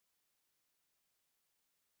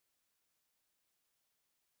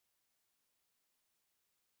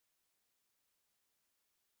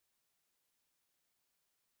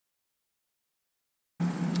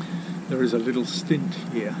There is a little stint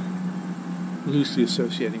here, loosely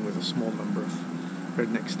associating with a small number of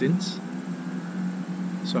red-necked stints.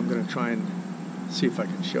 So I'm going to try and see if I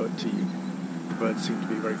can show it to you. The birds seem to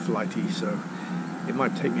be very flighty, so it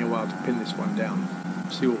might take me a while to pin this one down.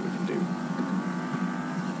 See what we can do.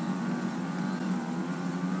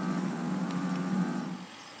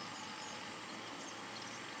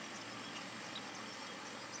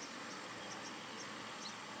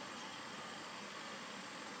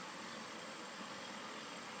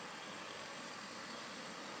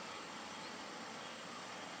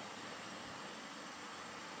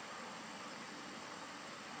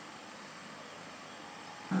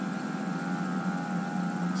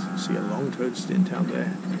 See a long-toed stint out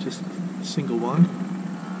there, just a single one.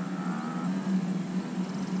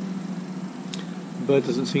 The bird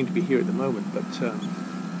doesn't seem to be here at the moment, but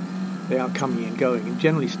they are coming and going, and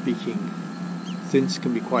generally speaking, stints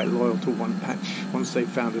can be quite loyal to one patch. Once they've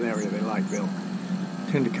found an area they like, they'll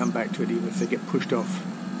tend to come back to it even if they get pushed off.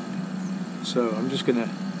 So I'm just going to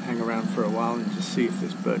hang around for a while and just see if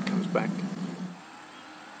this bird comes back.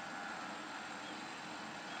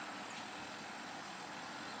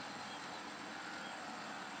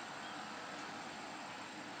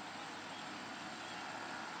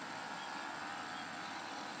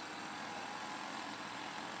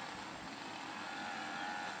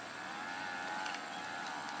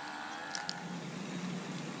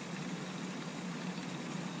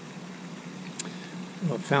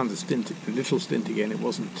 Well, I found the little stint again.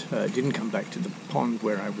 It didn't come back to the pond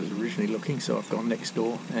where I was originally looking, so I've gone next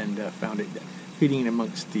door and found it feeding in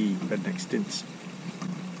amongst the red-necked stints.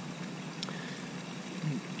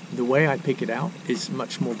 The way I pick it out is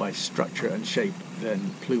much more by structure and shape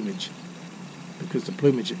than plumage, because the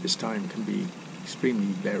plumage at this time can be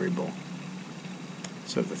extremely variable.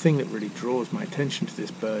 So the thing that really draws my attention to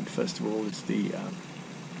this bird, first of all, is the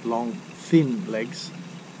long, thin legs,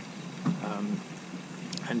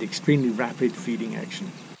 and extremely rapid feeding action,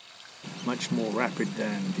 much more rapid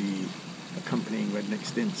than the accompanying red-necked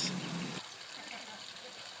stints.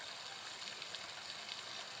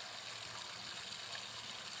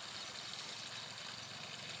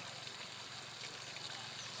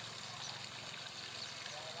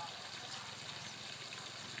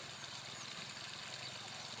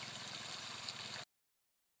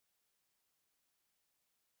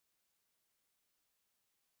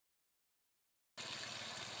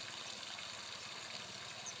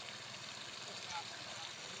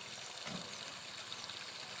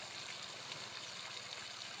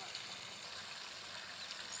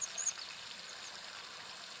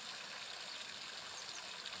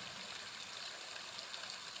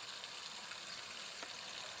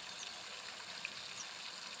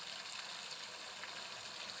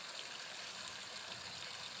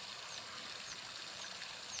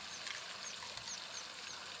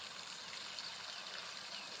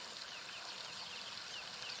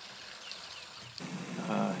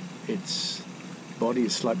 Its body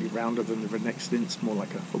is slightly rounder than the red-necked stints, more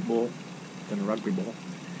like a football than a rugby ball,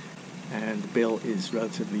 and the bill is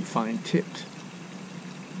relatively fine-tipped.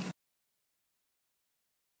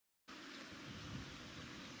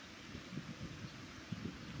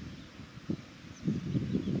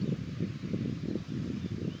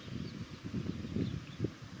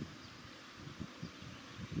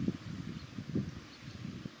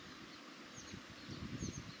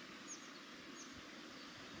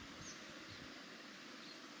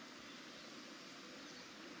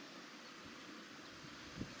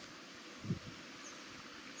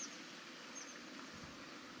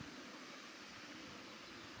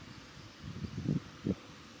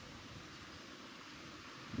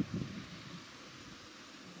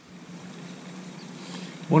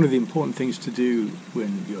 One of the important things to do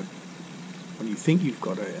when you think you've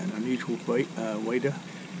got an unusual wader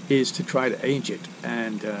is to try to age it,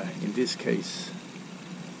 and in this case,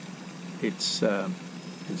 you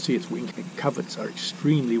can see its wing coverts are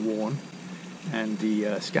extremely worn, and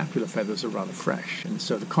the scapular feathers are rather fresh, and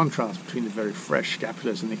so the contrast between the very fresh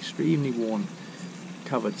scapulars and the extremely worn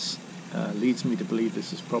coverts leads me to believe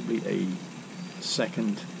this is probably a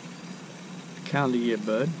second calendar year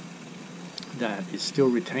bird that is still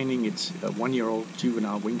retaining its one-year-old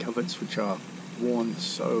juvenile wing coverts, which are worn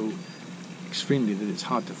so extremely that it's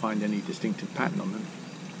hard to find any distinctive pattern on them,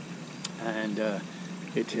 and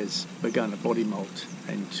it has begun a body molt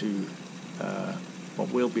into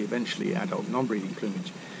what will be eventually adult non-breeding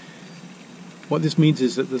plumage. What this means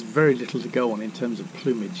is that there's very little to go on in terms of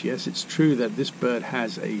plumage. Yes, it's true that this bird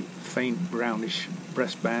has a faint brownish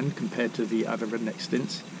breast band compared to the other red-necked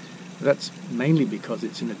stints. That's mainly because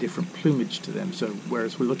it's in a different plumage to them. So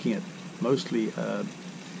whereas we're looking at mostly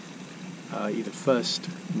either first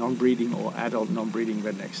non-breeding or adult non-breeding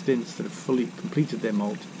red-necked stints that have fully completed their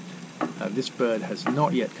molt. This bird has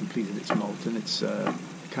not yet completed its molt, and it's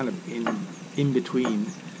kind of in between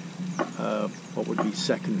what would be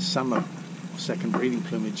second summer, second breeding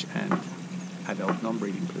plumage and adult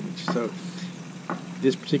non-breeding plumage. So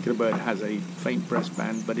this particular bird has a faint breast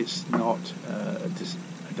band, but it's not a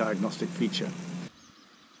diagnostic feature.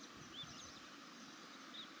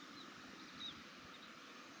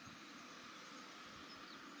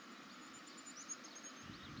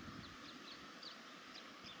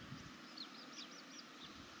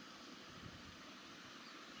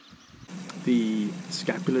 The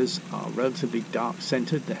scapulars are relatively dark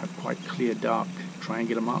centered. They have quite clear dark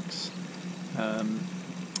triangular marks, and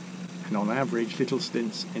on average little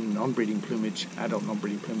stints in non-breeding plumage, adult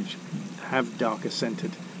non-breeding plumage, have darker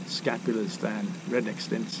centered scapulars than red-necked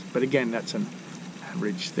stints, but again that's an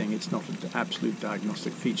average thing. It's not an absolute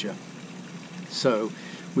diagnostic feature. So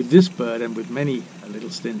with this bird and with many little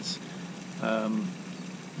stints,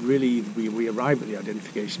 really we arrive at the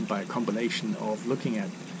identification by a combination of looking at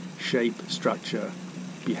shape, structure,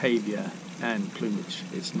 behavior, and plumage.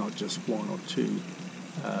 It's not just one or two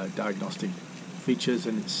diagnostic features,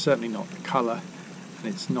 and it's certainly not the color, and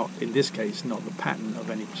it's not, in this case, not the pattern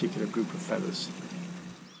of any particular group of feathers.